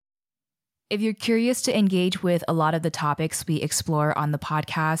If you're curious to engage with a lot of the topics we explore on the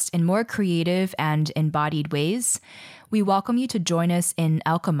podcast in more creative and embodied ways, we welcome you to join us in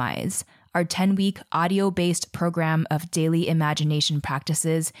Alchemize, our 10-week audio-based program of daily imagination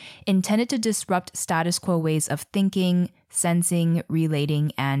practices intended to disrupt status quo ways of thinking, sensing,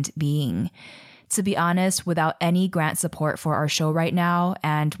 relating, and being. To be honest, without any grant support for our show right now,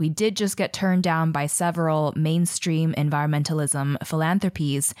 and we did just get turned down by several mainstream environmentalism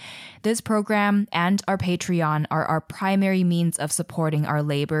philanthropies, this program and our Patreon are our primary means of supporting our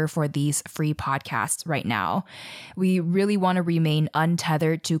labor for these free podcasts right now. We really want to remain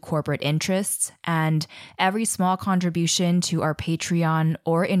untethered to corporate interests, and every small contribution to our Patreon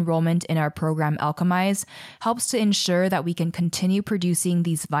or enrollment in our program Alchemize helps to ensure that we can continue producing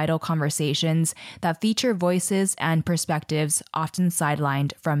these vital conversations that feature voices and perspectives often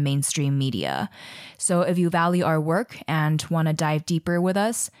sidelined from mainstream media. So if you value our work and want to dive deeper with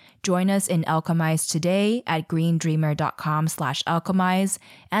us, join us in Alchemize today at greendreamer.com/alchemize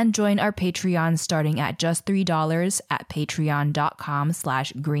and join our Patreon starting at just $3 at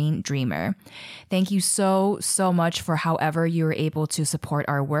patreon.com/greendreamer. Thank you so much for however you were able to support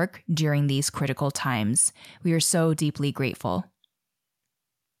our work during these critical times. We are so deeply grateful.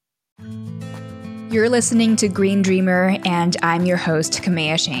 You're listening to Green Dreamer, and I'm your host,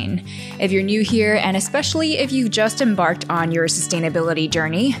 Kamea Shane. If you're new here, and especially if you've just embarked on your sustainability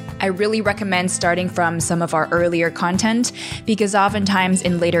journey, I really recommend starting from some of our earlier content, because oftentimes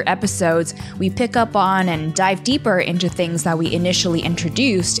in later episodes, we pick up on and dive deeper into things that we initially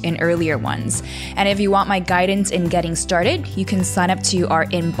introduced in earlier ones. And if you want my guidance in getting started, you can sign up to our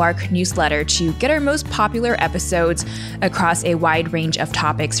Embark newsletter to get our most popular episodes across a wide range of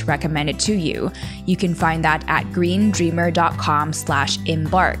topics recommended to you. You can find that at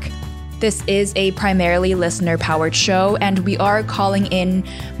greendreamer.com/embark. This is a primarily listener-powered show, and we are calling in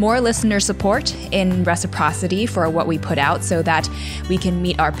more listener support in reciprocity for what we put out so that we can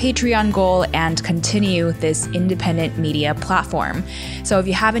meet our Patreon goal and continue this independent media platform. So if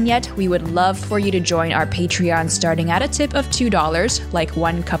you haven't yet, we would love for you to join our Patreon starting at a tip of $2, like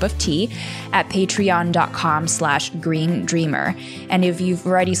 1 cup of tea, at patreon.com/greendreamer. And if you've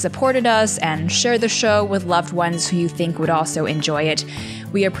already supported us and shared the show with loved ones who you think would also enjoy it,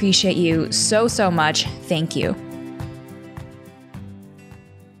 we appreciate you so much. Thank you.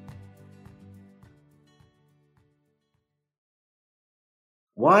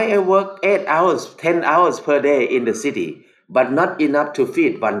 Why I work 8 hours, 10 hours per day in the city, but not enough to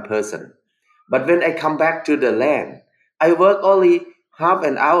feed one person. But when I come back to the land, I work only half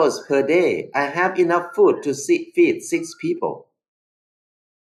an hour per day. I have enough food to feed 6 people.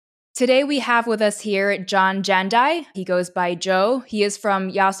 Today we have with us here Jon Jandai. He goes by Joe. He is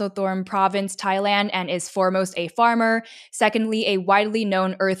from Yasothorn Province, Thailand, and is foremost a farmer, secondly a widely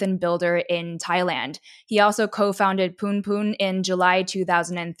known earthen builder in Thailand. He also co-founded Poon Poon in July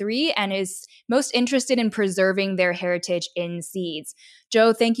 2003 and is most interested in preserving their heritage in seeds.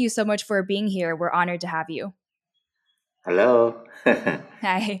 Joe, thank you so much for being here. We're honored to have you. Hello.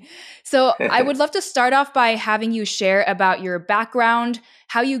 Hi. So I would love to start off by having you share about your background,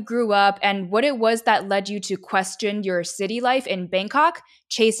 how you grew up, and what it was that led you to question your city life in Bangkok,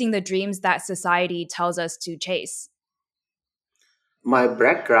 chasing the dreams that society tells us to chase. My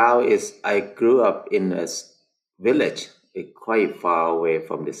background is I grew up in a village quite far away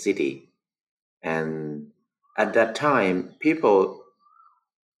from the city. And at that time, people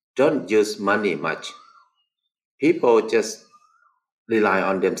don't use money much. People just rely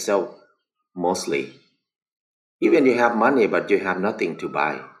on themselves mostly. Even you have money, but you have nothing to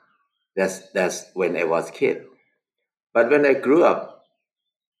buy. That's when I was a kid. But when I grew up,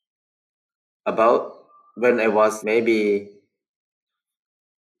 about when I was maybe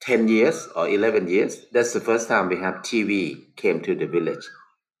 10 years or 11 years, that's the first time we have TV came to the village.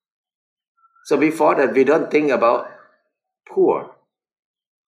 So before that, we don't think about poor.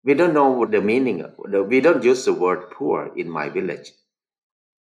 We don't know what the meaning of. We don't use the word poor in my village.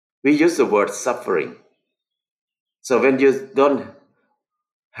 We use the word suffering. So when you don't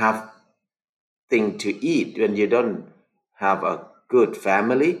have thing to eat, when you don't have a good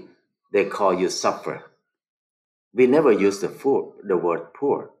family, they call you suffer. We never use the word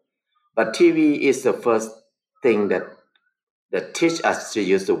poor. But TV is the first thing that teach us to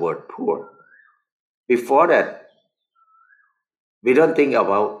use the word poor. Before that, we don't think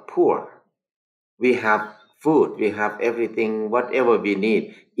about poor. We have food, we have everything, whatever we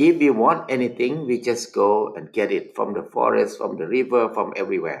need. If we want anything, we just go and get it from the forest, from the river, from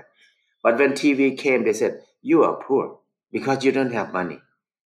everywhere. But when TV came, they said, you are poor because you don't have money.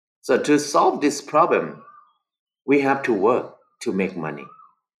 So to solve this problem, we have to work to make money.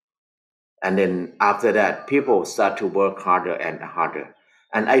 And then after that, people start to work harder and harder.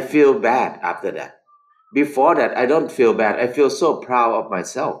 And I feel bad after that. Before that, I don't feel bad. I feel so proud of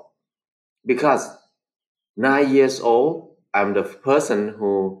myself because 9 years old, I'm the person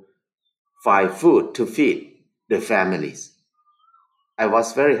who find food to feed the families. I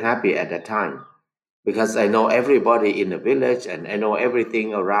was very happy at that time because I know everybody in the village and I know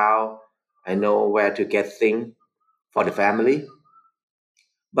everything around. I know where to get things for the family.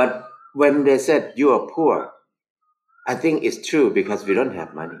 But when they said you are poor, I think it's true because we don't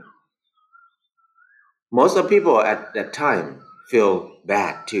have money. Most of people at that time feel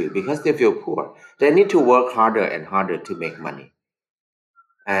bad too because they feel poor. They need to work harder and harder to make money.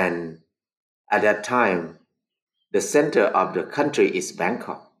 And at that time, the center of the country is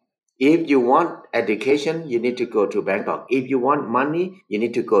Bangkok. If you want education, you need to go to Bangkok. If you want money, you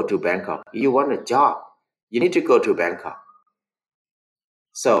need to go to Bangkok. If you want a job, you need to go to Bangkok.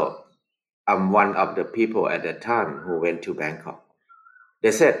 So I'm one of the people at that time who went to Bangkok.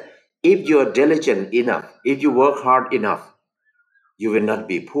 They said, if you're diligent enough, if you work hard enough, you will not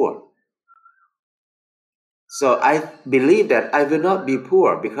be poor. So I believe that I will not be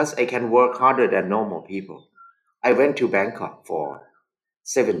poor because I can work harder than normal people. I went to Bangkok for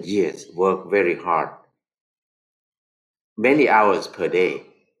 7 years, worked very hard, many hours per day.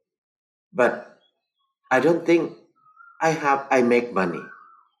 But I don't think I make money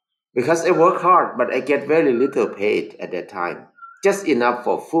because I work hard, but I get very little paid at that time, just enough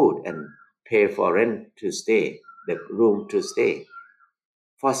for food and pay for rent to stay, the room to stay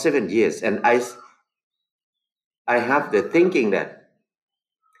for 7 years. And I have the thinking that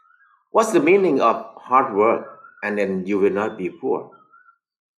what's the meaning of hard work and then you will not be poor?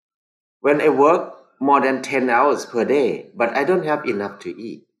 When I work more than 10 hours per day, but I don't have enough to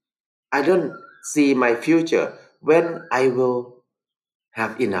eat. I don't see my future when I will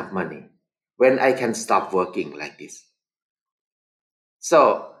have enough money, when I can stop working like this.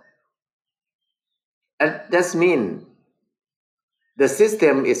 So that means the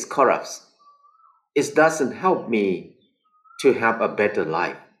system is corrupt. It doesn't help me to have a better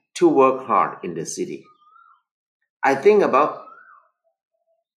life, to work hard in the city. I think about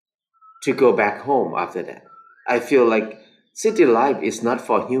to go back home after that. I feel like city life is not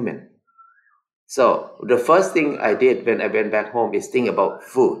for human. So the first thing I did when I went back home is think about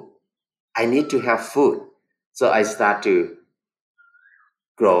food. I need to have food. So I start to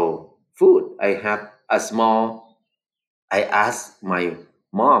grow food. I asked my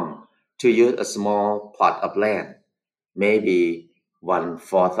mom to use a small plot of land, maybe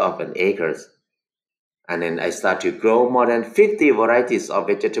 1/4 of an acre. And then I start to grow more than 50 varieties of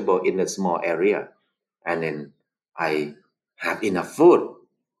vegetable in a small area. And then I have enough food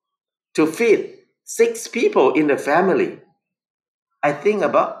to feed 6 people in the family. I think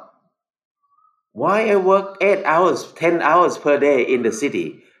about why I work 8 hours, 10 hours per day in the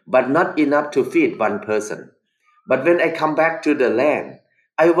city, but not enough to feed one person. But when I come back to the land,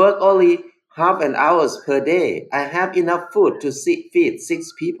 I work only half an hours per day. I have enough food to feed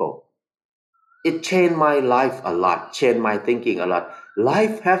 6 people. It changed my life a lot, changed my thinking a lot.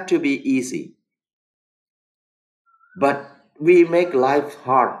 Life have to be easy, but we make life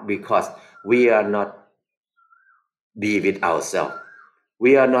hard because we are not be with ourselves.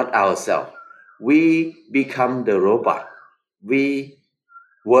 We are not ourselves. We become the robot. We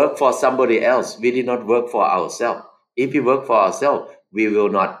work for somebody else. We did not work for ourselves. If we work for ourselves, we will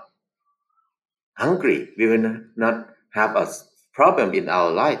not hungry. We will not have a problem in our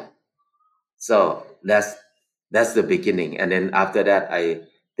life. So that's the beginning. And then after that, I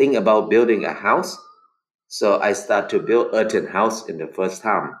think about building a house. So I start to build earthen house in the first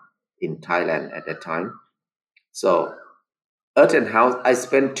time in Thailand at that time. So earthen house, I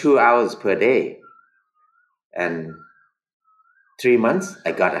spend 2 hours per day, and 3 months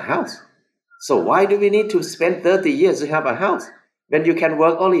I got a house. So why do we need to spend 30 years to have a house when you can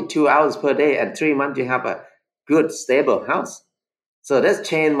work only 2 hours per day and 3 months you have a good stable house? So that's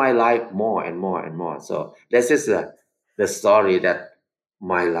changed my life more and more and more. So this is the story that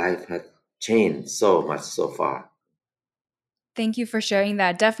my life has changed so much so far. Thank you for sharing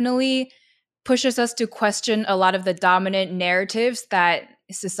that. Definitely pushes us to question a lot of the dominant narratives that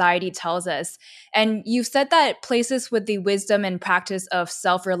society tells us. And you've said that places with the wisdom and practice of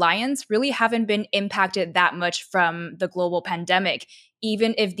self reliance really haven't been impacted that much from the global pandemic,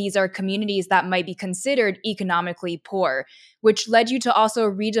 even if these are communities that might be considered economically poor, which led you to also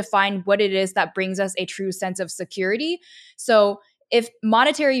redefine what it is that brings us a true sense of security. So, if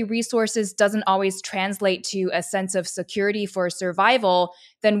monetary resources doesn't always translate to a sense of security for survival,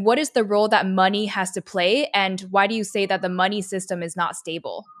 then what is the role that money has to play? And why do you say that the money system is not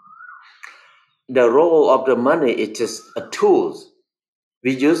stable? the role of the money is just a tool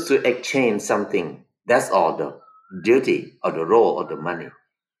we use to exchange something. That's all the duty or the role of the money.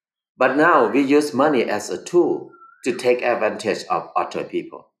 But now we use money as a tool to take advantage of other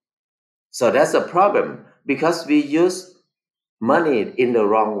people. So that's a problem because we use money in the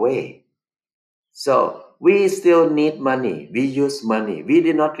wrong way. So we still need money. We use money. We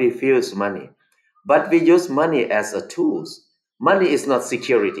did not refuse money, but we use money as a tool. Money is not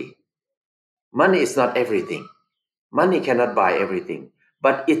security. Money is not everything. Money cannot buy everything,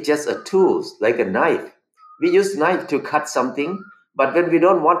 but it's just a tool, like a knife. We use knife to cut something, but when we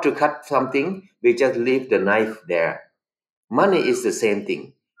don't want to cut something, we just leave the knife there. Money is the same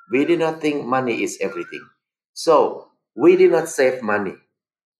thing. We do not think money is everything. So we did not save money.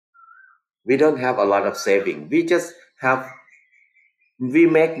 We don't have a lot of saving. We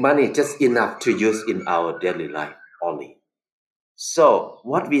make money just enough to use in our daily life only. So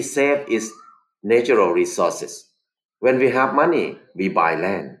what we save is natural resources. When we have money, we buy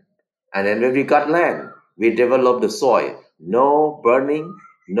land. And then when we got land, we develop the soil. No burning,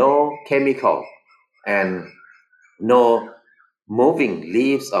 no chemical, and no moving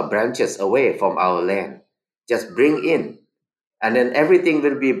leaves or branches away from our land. Just bring in. And then everything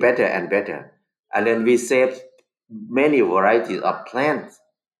will be better and better. And then we save many varieties of plants,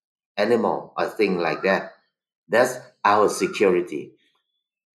 animal, or things like that. That's our security.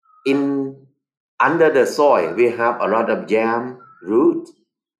 In under the soil, we have a lot of yam, root,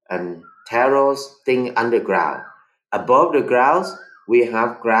 and taros thing underground. Above the ground, we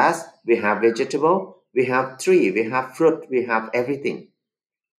have grass, we have vegetable, we have tree, we have fruit, we have everything.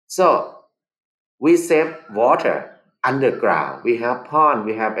 So we save water underground. We have pond,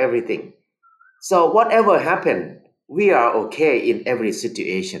 we have everything. So whatever happened, we are okay in every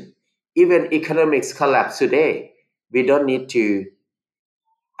situation. Even economics collapse today, we don't need to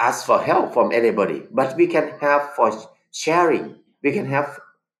ask for help from anybody, but we can have for sharing. We can have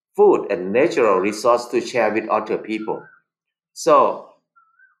food and natural resource to share with other people. So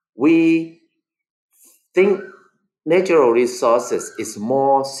we think natural resources is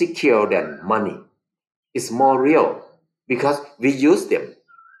more secure than money. It's more real because we use them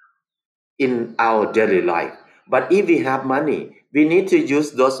in our daily life. But if we have money, we need to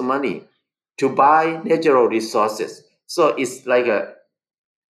use those money to buy natural resources. So it's like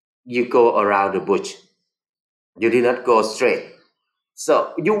you go around the bush. You did not go straight.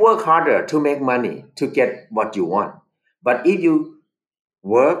 So you work harder to make money to get what you want. But if you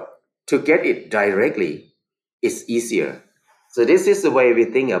work to get it directly, it's easier. So this is the way we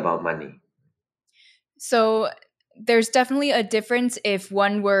think about money. So there's definitely a difference if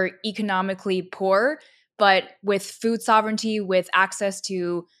one were economically poor, but with food sovereignty, with access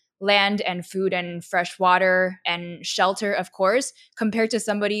to land and food and fresh water and shelter, of course, compared to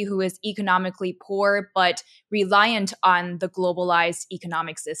somebody who is economically poor but reliant on the globalized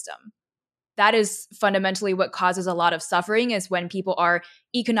economic system. That is fundamentally what causes a lot of suffering is when people are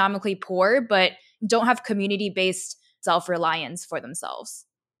economically poor but don't have community-based self-reliance for themselves.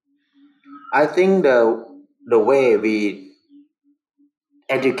 I think the way we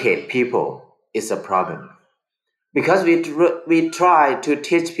educate people is a problem because we try to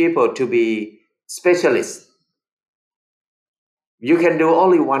teach people to be specialists. You can do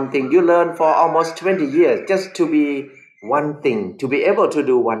only one thing. You learn for almost 20 years just to be one thing, to be able to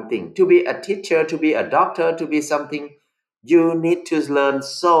do one thing, to be a teacher, to be a doctor, to be something. You need to learn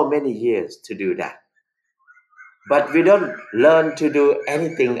so many years to do that. But we don't learn to do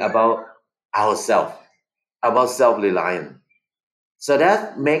anything about ourselves, about self-reliance. So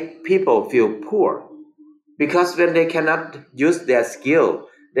that make people feel poor because when they cannot use their skill,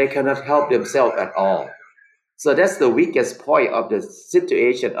 they cannot help themselves at all. So that's the weakest point of the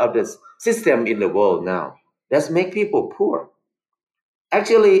situation of the system in the world now. That's make people poor.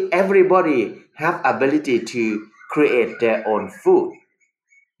 Actually, everybody have ability to create their own food.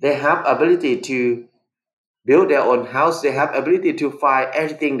 They have ability to build their own house. They have ability to find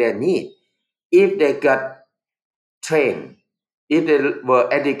everything they need if they got trained, if they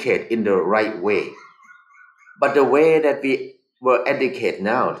were educated in the right way. But the way that we were educated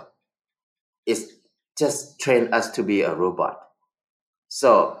now is just train us to be a robot.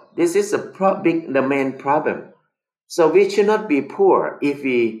 So this is the main problem. So we should not be poor if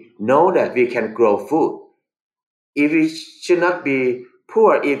we know that we can grow food. If we should not be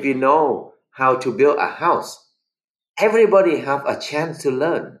poor if we know how to build a house. Everybody have a chance to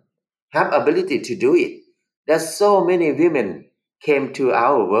learn, have ability to do it. There's so many women came to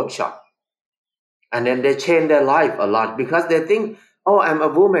our workshop and then they change their life a lot because they think, oh, I'm a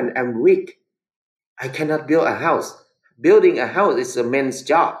woman, I'm weak. I cannot build a house. Building a house is a man's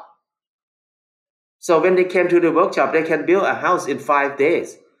job. So when they came to the workshop, they can build a house in 5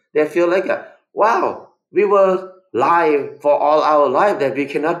 days. They feel like, wow, we were live for all our life that we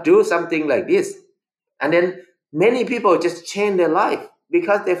cannot do something like this. And then many people just change their life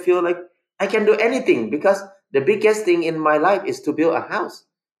because they feel like I can do anything because the biggest thing in my life is to build a house.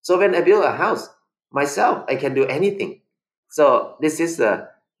 So when I build a house myself, I can do anything. So this is the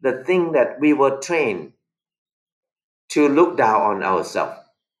thing that we were trained to look down on ourselves.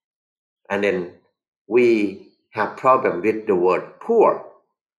 And then we have problem with the word poor.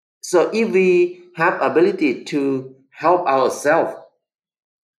 So if we have ability to help ourselves,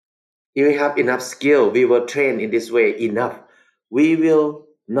 if we have enough skill, we were trained in this way enough, we will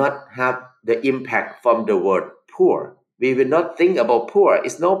not have the impact from the word poor. We will not think about poor.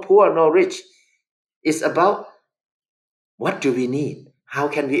 It's no poor, no rich. It's about what do we need? How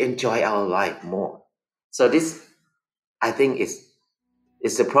can we enjoy our life more? So this, I think, is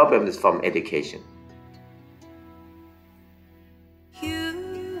the problem is from education.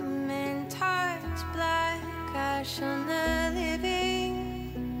 Human touch, black ash on the living,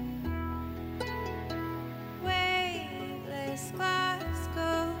 waveless glass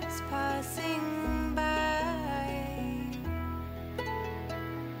goes passing by.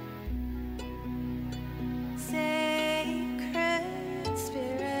 Sacred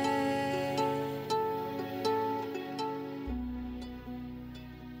spirit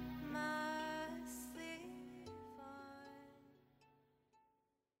must live on.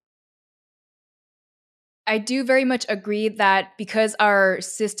 I do very much agree that because our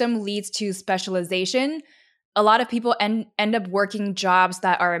system leads to specialization, a lot of people end up working jobs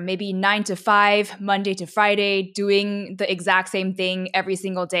that are maybe 9 to 5, Monday to Friday, doing the exact same thing every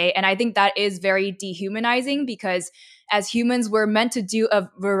single day. And I think that is very dehumanizing because as humans, we're meant to do a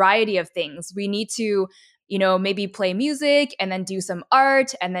variety of things. We need to, maybe play music and then do some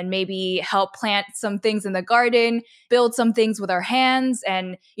art and then maybe help plant some things in the garden, build some things with our hands.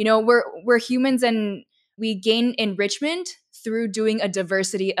 And, we're humans and we gain enrichment through doing a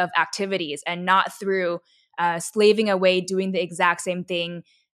diversity of activities and not through slaving away doing the exact same thing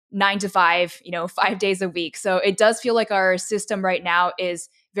 9 to 5, 5 days a week. So it does feel like our system right now is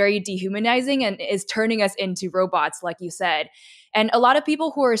very dehumanizing and is turning us into robots, like you said. And a lot of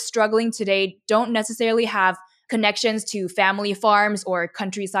people who are struggling today don't necessarily have connections to family farms or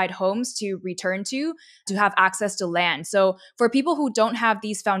countryside homes to return to have access to land. So for people who don't have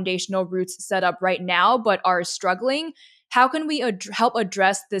these foundational roots set up right now but are struggling, how can we help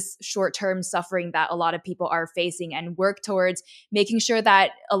address this short-term suffering that a lot of people are facing and work towards making sure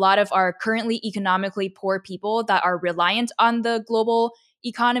that a lot of our currently economically poor people that are reliant on the global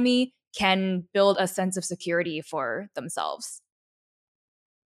economy can build a sense of security for themselves?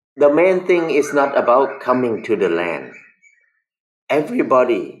 The main thing is not about coming to the land.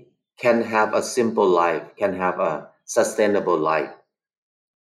 Everybody can have a simple life, can have a sustainable life.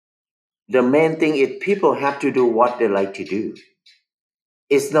 The main thing is people have to do what they like to do.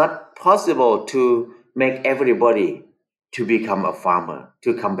 It's not possible to make everybody to become a farmer,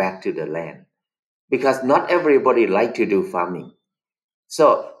 to come back to the land, because not everybody like to do farming.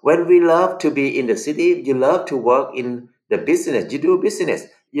 So when we love to be in the city, you love to work in the business, you do business.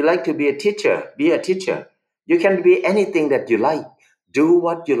 You like to be a teacher, be a teacher. You can be anything that you like. Do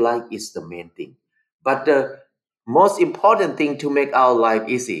what you like is the main thing. But the most important thing to make our life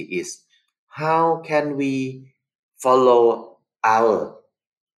easy is how can we follow our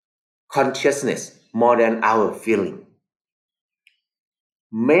consciousness more than our feeling.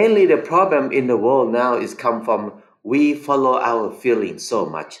 Mainly the problem in the world now is come from we follow our feelings so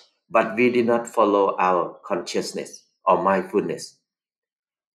much, but we did not follow our consciousness or mindfulness.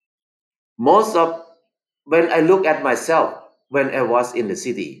 Most of when I look at myself when I was in the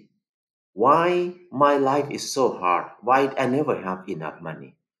city, why my life is so hard? Why I never have enough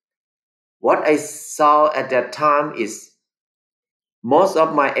money? What I saw at that time is most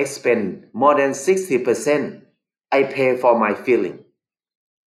of my expense, more than 60%, I pay for my feeling.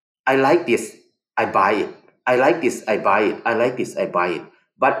 I like this, I buy it. I like this, I buy it. I like this, I buy it.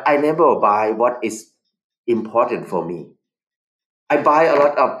 But I never buy what is important for me. I buy a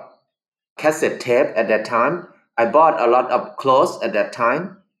lot of cassette tape at that time. I bought a lot of clothes at that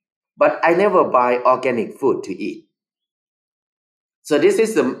time. But I never buy organic food to eat. So this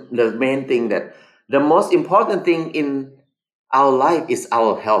is the main thing that the most important thing in our life is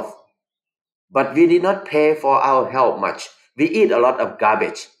our health. But we did not pay for our health much. We eat a lot of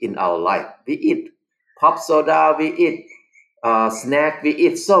garbage in our life. We eat pop soda, we eat snack, we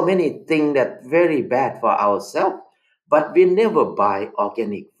eat so many things that very bad for ourselves. But we never buy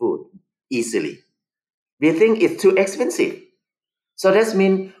organic food easily. We think it's too expensive. So that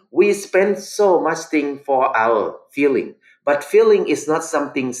means we spend so much thing for our feeling, but feeling is not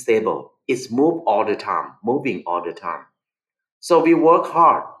something stable. It's moving all the time. So we work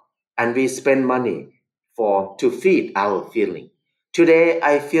hard and we spend money for to feed our feeling. Today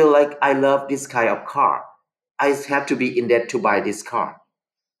I feel like I love this kind of car. I have to be in debt to buy this car.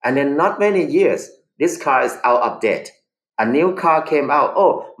 And then not many years, this car is out of date. A new car came out.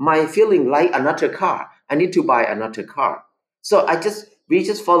 Oh, my feeling like another car. I need to buy another car. So we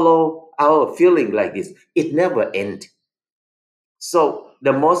just follow our feeling like this. It never ends. So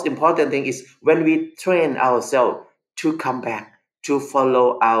the most important thing is when we train ourselves to come back to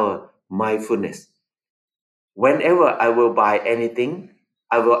follow our mindfulness. Whenever I will buy anything,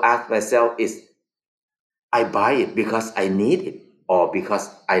 I will ask myself is I buy it because I need it or because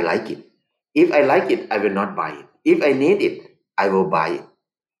I like it. If I like it, I will not buy it. If I need it, I will buy it.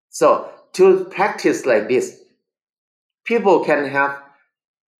 So to practice like this, people can have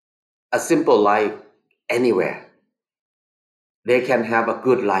a simple life anywhere. They can have a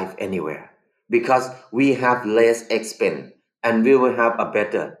good life anywhere because we have less expense and we will have a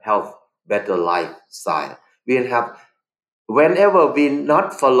better health, better lifestyle. We will have whenever we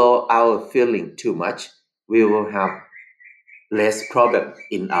not follow our feeling too much, we will have less problem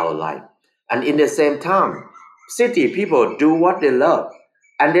in our life. And in the same time, city people do what they love,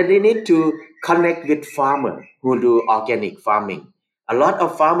 and then they need to connect with farmers who do organic farming. A lot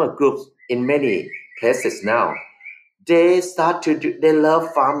of farmer groups in many places now, they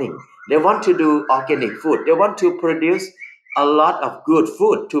love farming. They want to do organic food. They want to produce a lot of good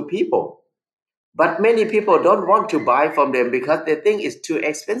food to people. But many people don't want to buy from them because they think it's too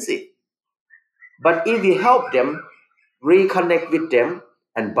expensive. But if we help them, reconnect with them,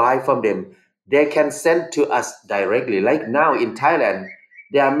 and buy from them, they can send to us directly. Like now in Thailand,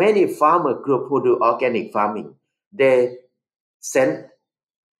 there are many farmer groups who do organic farming. They send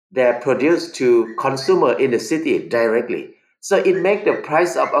their produce to consumer in the city directly. So it makes the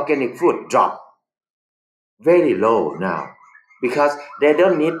price of organic food drop very low now because they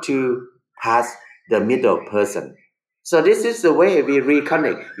don't need to pass the middle person. So this is the way we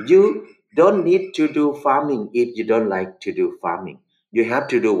reconnect. You don't need to do farming if you don't like to do farming. You have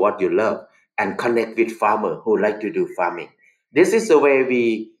to do what you love and connect with farmers who like to do farming. This is the way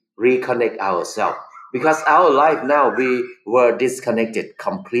we reconnect ourselves because our life now we were disconnected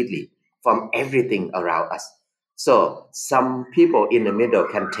completely from everything around us. So some people in the middle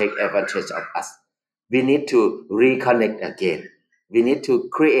can take advantage of us. We need to reconnect again. We need to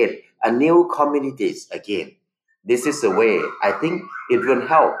create a new communities again. This is the way I think it will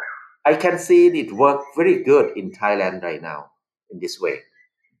help. I can see it work very good in Thailand right now in this way.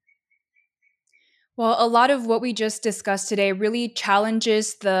 Well, a lot of what we just discussed today really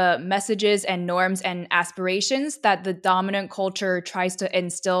challenges the messages and norms and aspirations that the dominant culture tries to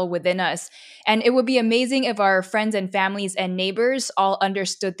instill within us. And it would be amazing if our friends and families and neighbors all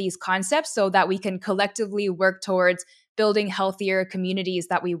understood these concepts so that we can collectively work towards building healthier communities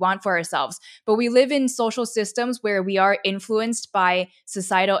that we want for ourselves. But we live in social systems where we are influenced by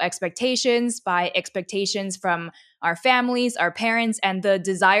societal expectations, by expectations from our families, our parents, and the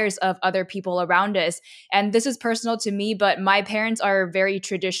desires of other people around us. And this is personal to me, but my parents are very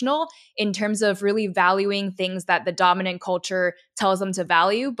traditional in terms of really valuing things that the dominant culture tells them to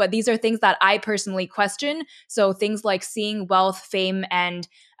value. But these are things that I personally question. So things like seeing wealth, fame, and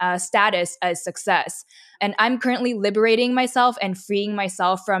status as success. And I'm currently liberating myself and freeing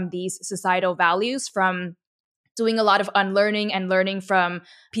myself from these societal values, from doing a lot of unlearning and learning from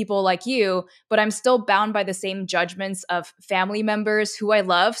people like you, but I'm still bound by the same judgments of family members who I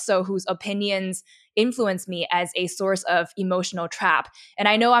love, so whose opinions influence me as a source of emotional trap. And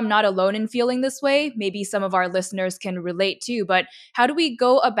I know I'm not alone in feeling this way. Maybe some of our listeners can relate too, but how do we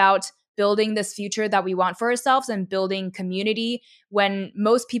go about building this future that we want for ourselves and building community when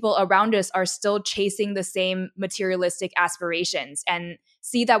most people around us are still chasing the same materialistic aspirations and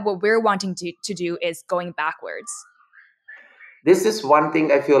see that what we're wanting to do is going backwards? This is one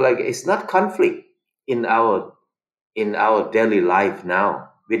thing I feel like it's not conflict in our daily life now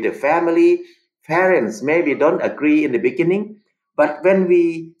with the family. Parents maybe don't agree in the beginning, but when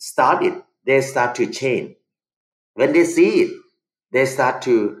we start it, they start to change. When they see it, they start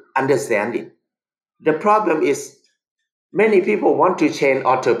to understand it. The problem is many people want to change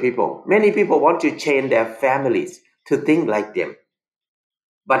other people. Many people want to change their families to think like them,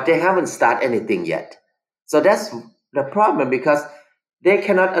 but they haven't started anything yet. So that's the problem because they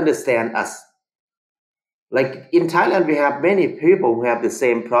cannot understand us. Like in Thailand, we have many people who have the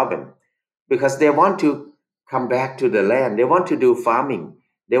same problem because they want to come back to the land. They want to do farming.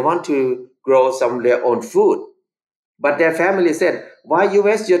 They want to grow some of their own food. But their family said, why you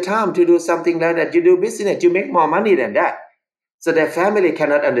waste your time to do something like that? You do business, you make more money than that. So their family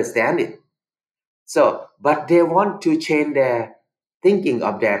cannot understand it. So, but they want to change their thinking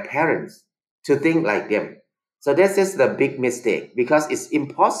of their parents to think like them. So this is the big mistake because it's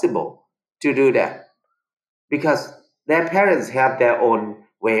impossible to do that because their parents have their own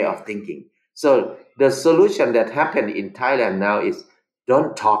way of thinking. So the solution that happened in Thailand now is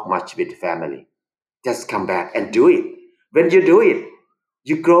don't talk much with family. Just come back and do it. When you do it,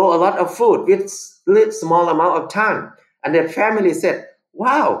 you grow a lot of food with small amount of time. And the family said,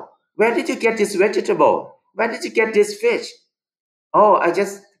 wow, where did you get this vegetable? Where did you get this fish? Oh, I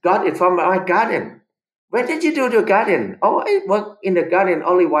just got it from my garden. Where did you do the garden? Oh, I work in the garden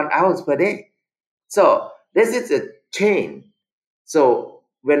only 1 hour per day. So this is a chain. So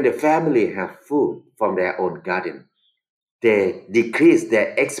when the family have food from their own garden, they decrease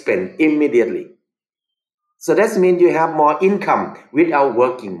their expense immediately. So that means you have more income without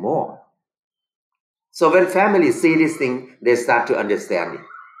working more. So when families see this thing, they start to understand it.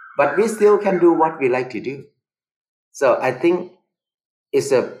 But we still can do what we like to do. So I think it's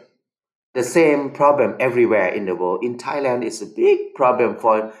the same problem everywhere in the world. In Thailand, it's a big problem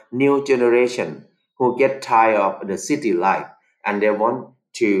for new generation who get tired of the city life and they want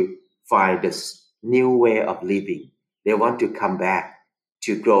to find this new way of living. They want to come back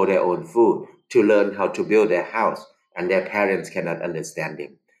to grow their own food, to learn how to build their house, and their parents cannot understand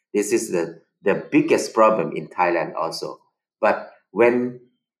them. This is the biggest problem in Thailand also. But when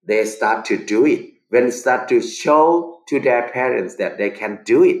they start to do it, when they start to show to their parents that they can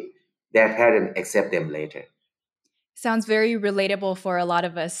do it, their parents accept them later. Sounds very relatable for a lot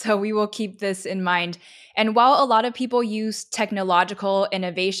of us, so we will keep this in mind. And while a lot of people use technological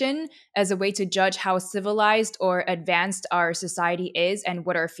innovation as a way to judge how civilized or advanced our society is and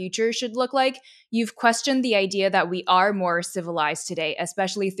what our future should look like, you've questioned the idea that we are more civilized today,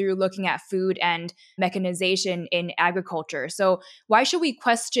 especially through looking at food and mechanization in agriculture. So, why should we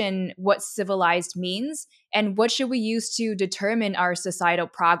question what civilized means? And what should we use to determine our societal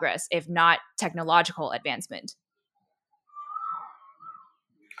progress, if not technological advancement?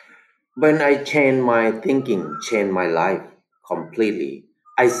 When I change my thinking, change my life completely,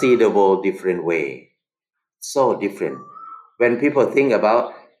 I see the world different way. So different. When people think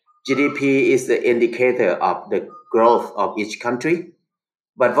about GDP is the indicator of the growth of each country,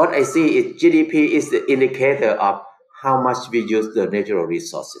 but what I see is GDP is the indicator of how much we use the natural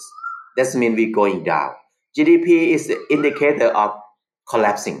resources. That means we're going down. GDP is the indicator of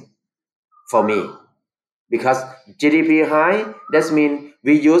collapsing for me because GDP high, that means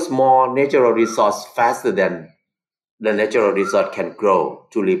we use more natural resource faster than the natural resource can grow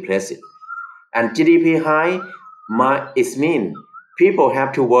to replace it. And GDP high, it means people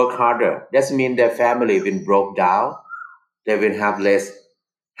have to work harder. That means their family will broke down. They will have less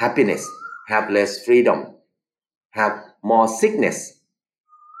happiness, have less freedom, have more sickness,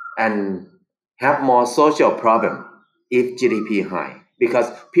 and have more social problem if GDP high.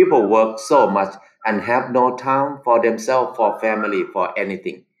 Because people work so much and have no time for themselves, for family, for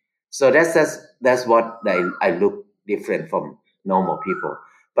anything. So that's what I look different from normal people.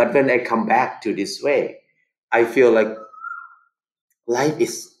 But when I come back to this way, I feel like life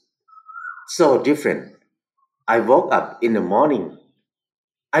is so different. I woke up in the morning.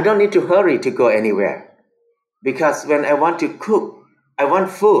 I don't need to hurry to go anywhere because when I want to cook, I want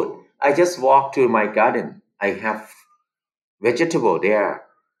food. I just walk to my garden. I have vegetable there.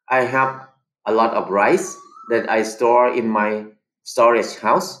 I have a lot of rice that I store in my storage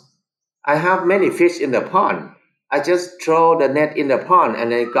house. I have many fish in the pond. I just throw the net in the pond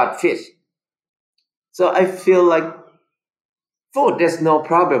and I got fish. So I feel like food, there's no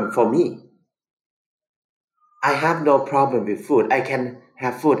problem for me. I have no problem with food. I can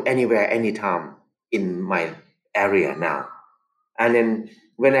have food anywhere, anytime in my area now. And then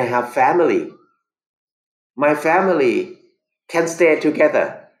when I have family, my family can stay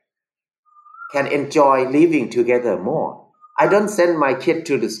together, can enjoy living together more. I don't send my kid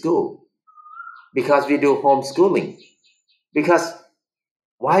to the school because we do homeschooling. Because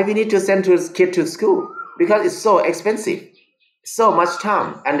why we need to send his kid to school? Because it's so expensive, so much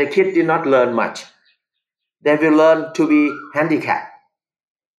time, and the kid did not learn much. They will learn to be handicapped.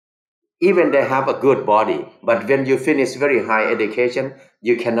 Even they have a good body, but when you finish very high education,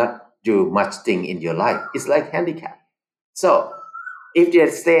 you cannot do much thing in your life. It's like handicap. So if they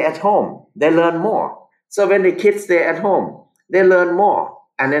stay at home, they learn more. So when the kids stay at home, they learn more.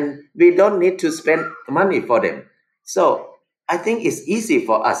 And then we don't need to spend money for them. So I think it's easy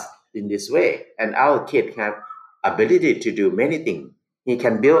for us in this way. And our kid have ability to do many things. He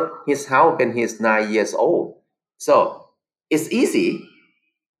can build his house when he's 9 years old. So It's easy.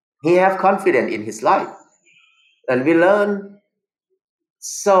 He have confidence in his life. And we learn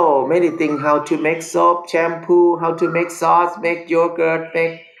so many things, how to make soap, shampoo, how to make sauce, make yogurt,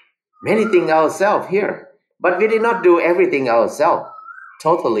 make many things ourselves here. But we did not do everything ourselves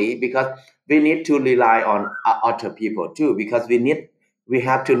totally because we need to rely on other people too because we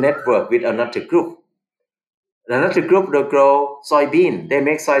have to network with another group. Another group will grow soybean. They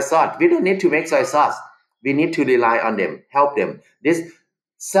make soy sauce. We don't need to make soy sauce. We need to rely on them, help them. This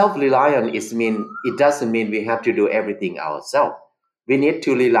self-reliant is mean it doesn't mean we have to do everything ourselves. We need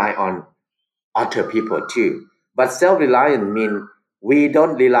to rely on other people too. But self-reliant means we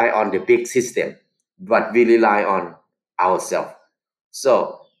don't rely on the big system, but we rely on ourselves.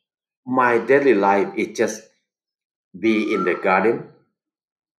 So my daily life is just be in the garden,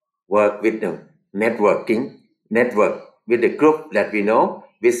 work with the network with the group that we know,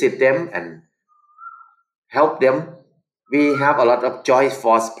 visit them and help them. We have a lot of joy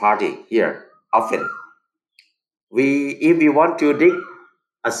force party here often. If we want to dig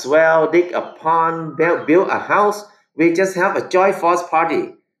a swell, dig a pond, build a house, we just have a joy force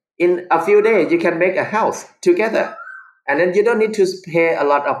party. In a few days, you can make a house together. And then you don't need to pay a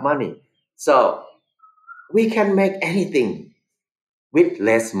lot of money. So we can make anything with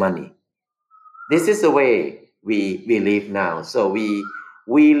less money. This is the way we live now. So we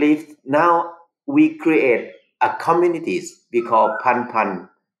live now, we create a communities we call Pan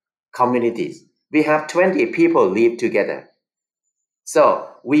communities. We have 20 people live together. So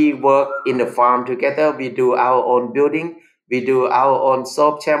we work in the farm together. We do our own building. We do our own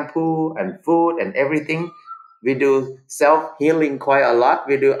soap, shampoo, and food and everything. We do self-healing quite a lot.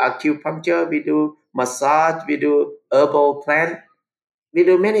 We do acupuncture. We do massage. We do herbal plant. We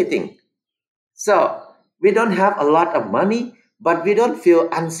do many things. So we don't have a lot of money, but we don't feel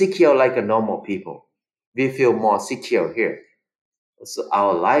insecure like a normal people. We feel more secure here. So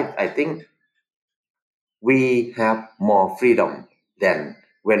our life, I think, we have more freedom than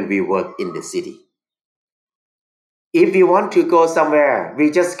when we work in the city. If we want to go somewhere, we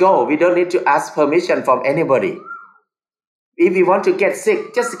just go. We don't need to ask permission from anybody. If you want to get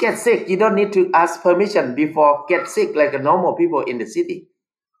sick, just get sick. You don't need to ask permission before get sick like a normal people in the city.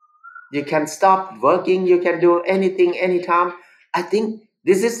 You can stop working. You can do anything, anytime. I think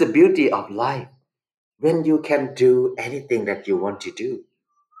this is the beauty of life. When you can do anything that you want to do.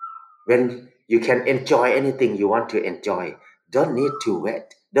 When you can enjoy anything you want to enjoy. Don't need to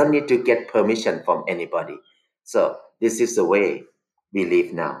wait. Don't need to get permission from anybody. So this is the way we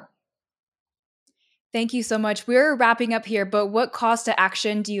live now. Thank you so much. We're wrapping up here, but what calls to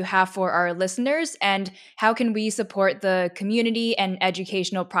action do you have for our listeners, and how can we support the community and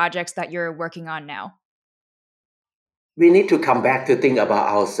educational projects that you're working on now? We need to come back to think about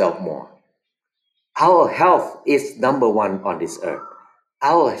ourselves more. Our health is number one on this earth.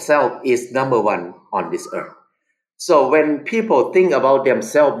 Our self is number one on this earth. So when people think about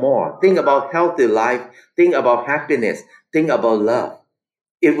themselves more, think about healthy life, think about happiness, think about love,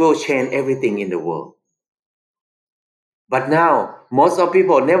 it will change everything in the world. But now, most of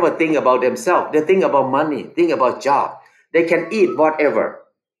people never think about themselves. They think about money, think about job. They can eat whatever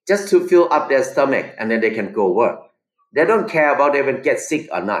just to fill up their stomach and then they can go work. They don't care about they will get sick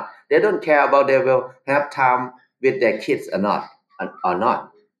or not. They don't care about they will have time with their kids or not.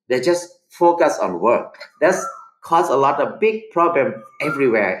 They just focus on work. That's caused a lot of big problem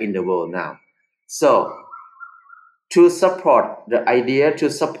everywhere in the world now. So to support the idea, to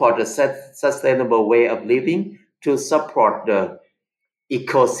support the sustainable way of living, to support the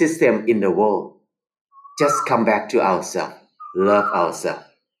ecosystem in the world, just come back to ourselves, love ourselves,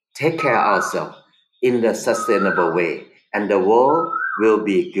 take care of ourselves in the sustainable way, and the world will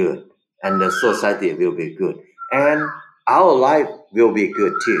be good, and the society will be good, and our life will be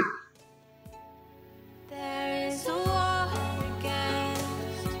good too. There is a war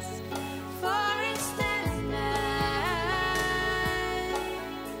against forest and man.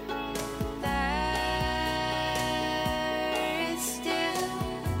 There is still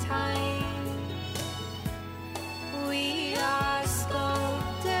time. We are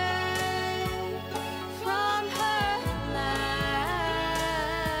sculpted from her line.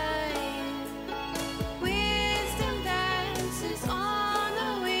 Wisdom dances on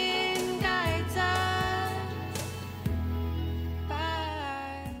the wind, guides us by.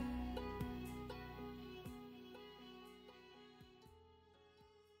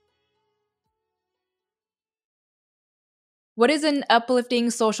 What is an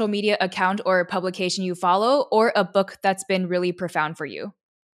uplifting social media account or publication you follow, or a book that's been really profound for you?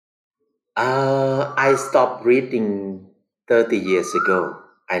 I stopped reading 30 years ago.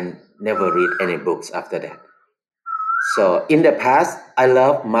 I never read any books after that. So in the past, I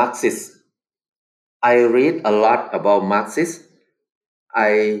love Marxists. I read a lot about Marxists.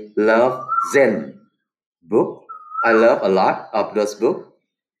 I love Zen book. I love a lot of those books.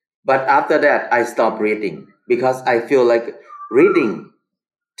 But after that, I stopped reading because I feel like reading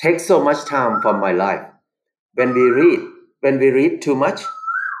takes so much time from my life. When we read, when we read too much,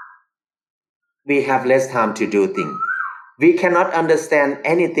 we have less time to do things. We cannot understand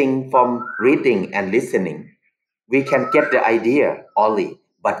anything from reading and listening. We can get the idea only,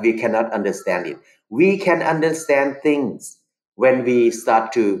 but we cannot understand it. We can understand things when we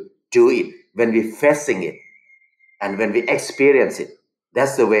start to do it, when we facing it, and when we experience it.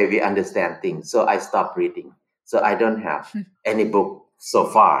 That's the way we understand things. So I stopped reading. So I don't have any book so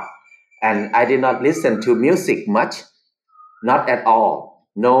far. And I did not listen to music much, not at all.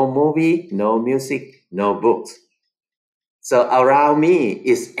 No movie, no music, no books. So around me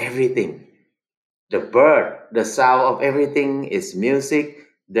is everything. The bird, the sound of everything is music.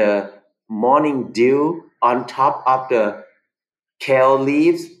 The morning dew on top of the kale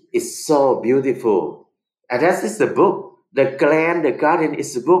leaves is so beautiful. And that is the book. The garden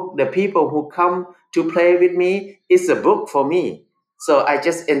is a book. The people who come to play with me is a book for me. So I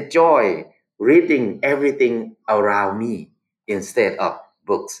just enjoy reading everything around me instead of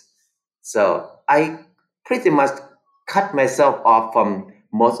books. So I pretty much cut myself off from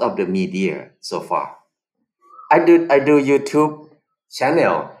most of the media so far. I do YouTube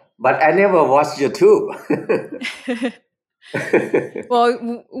channel, but I never watch YouTube.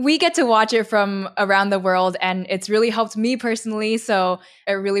 Well, we get to watch it from around the world, and it's really helped me personally. So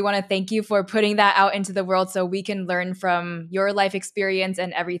I really want to thank you for putting that out into the world so we can learn from your life experience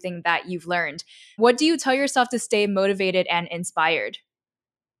and everything that you've learned. What do you tell yourself to stay motivated and inspired?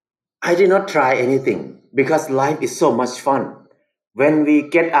 I did not try anything because life is so much fun. When we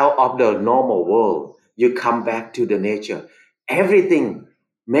get out of the normal world, you come back to the nature. Everything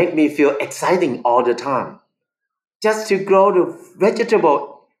make me feel exciting all the time. Just to grow the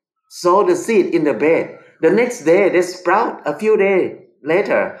vegetable, sow the seed in the bed. The next day they sprout. A few days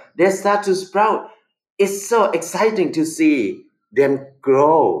later, they start to sprout. It's so exciting to see them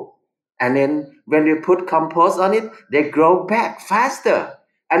grow. And then when we put compost on it, they grow back faster.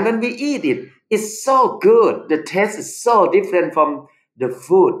 And when we eat it, it's so good. The taste is so different from the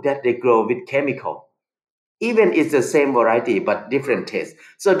food that they grow with chemical. Even it's the same variety but different taste.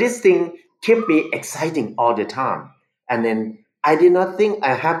 So this thing kept me exciting all the time. And then I did not think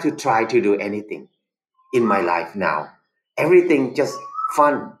I have to try to do anything in my life now. Everything just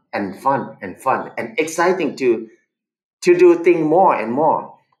fun and fun and fun and exciting to do things more and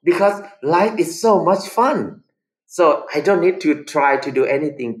more because life is so much fun. So I don't need to try to do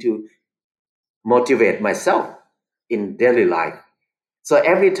anything to motivate myself in daily life. So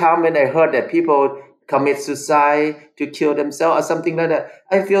every time when I heard that people commit suicide to kill themselves or something like that,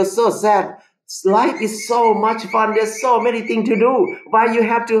 I feel so sad. Life is so much fun. There's so many things to do. Why you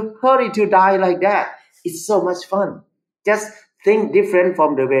have to hurry to die like that? It's so much fun. Just think different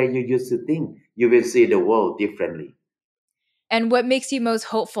from the way you used to think. You will see the world differently. And what makes you most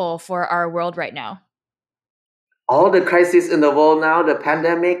hopeful for our world right now? All the crises in the world now, the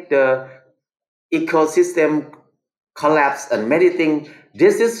pandemic, the ecosystem collapse and many things,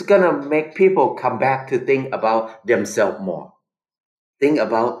 this is gonna make people come back to think about themselves more. Think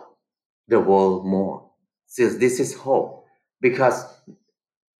about the world more. Since this is hope. Because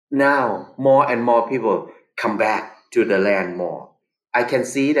now more and more people come back to the land more. I can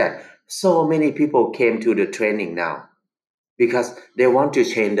see that so many people came to the training now because they want to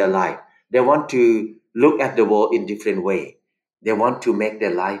change their life. They want to look at the world in different way. They want to make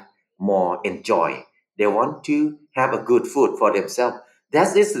their life more enjoy. They want to have a good food for themselves.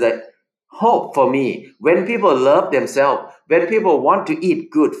 That is the hope for me. When people love themselves, when people want to eat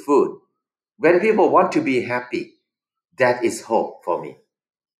good food, when people want to be happy, that is hope for me.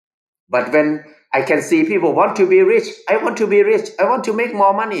 But when I can see people want to be rich, I want to be rich, I want to make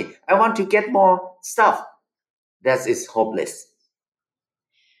more money, I want to get more stuff, that is hopeless.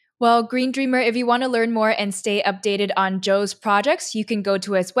 Well, Green Dreamer, if you want to learn more and stay updated on Joe's projects, you can go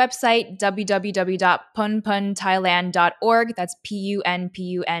to his website, www.punpunthailand.org. That's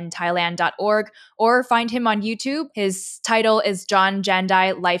PUNPUN Thailand.org. Or find him on YouTube. His title is Jon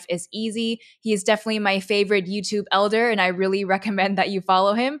Jandai, Life is Easy. He is definitely my favorite YouTube elder, and I really recommend that you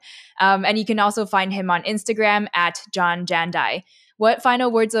follow him. And you can also find him on Instagram at Jon Jandai. What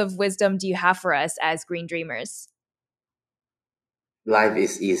final words of wisdom do you have for us as Green Dreamers? Life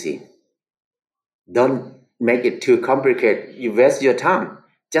is easy. Don't make it too complicated. You waste your time.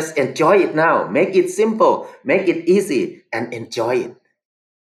 Just enjoy it now. Make it simple. Make it easy and enjoy it.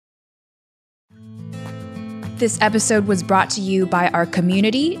 This episode was brought to you by our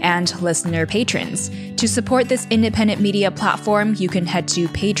community and listener patrons. To support this independent media platform, you can head to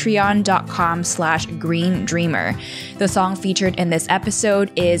patreon.com/greendreamer. The song featured in this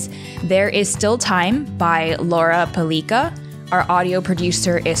episode is There Is Still Time by Laura Palika. Our audio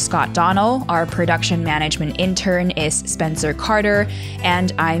producer is Scott Donnell. Our production management intern is Spencer Carter.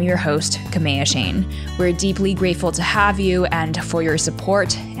 And I'm your host, Kamea Shane. We're deeply grateful to have you and for your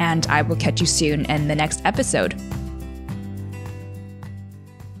support, and I will catch you soon in the next episode.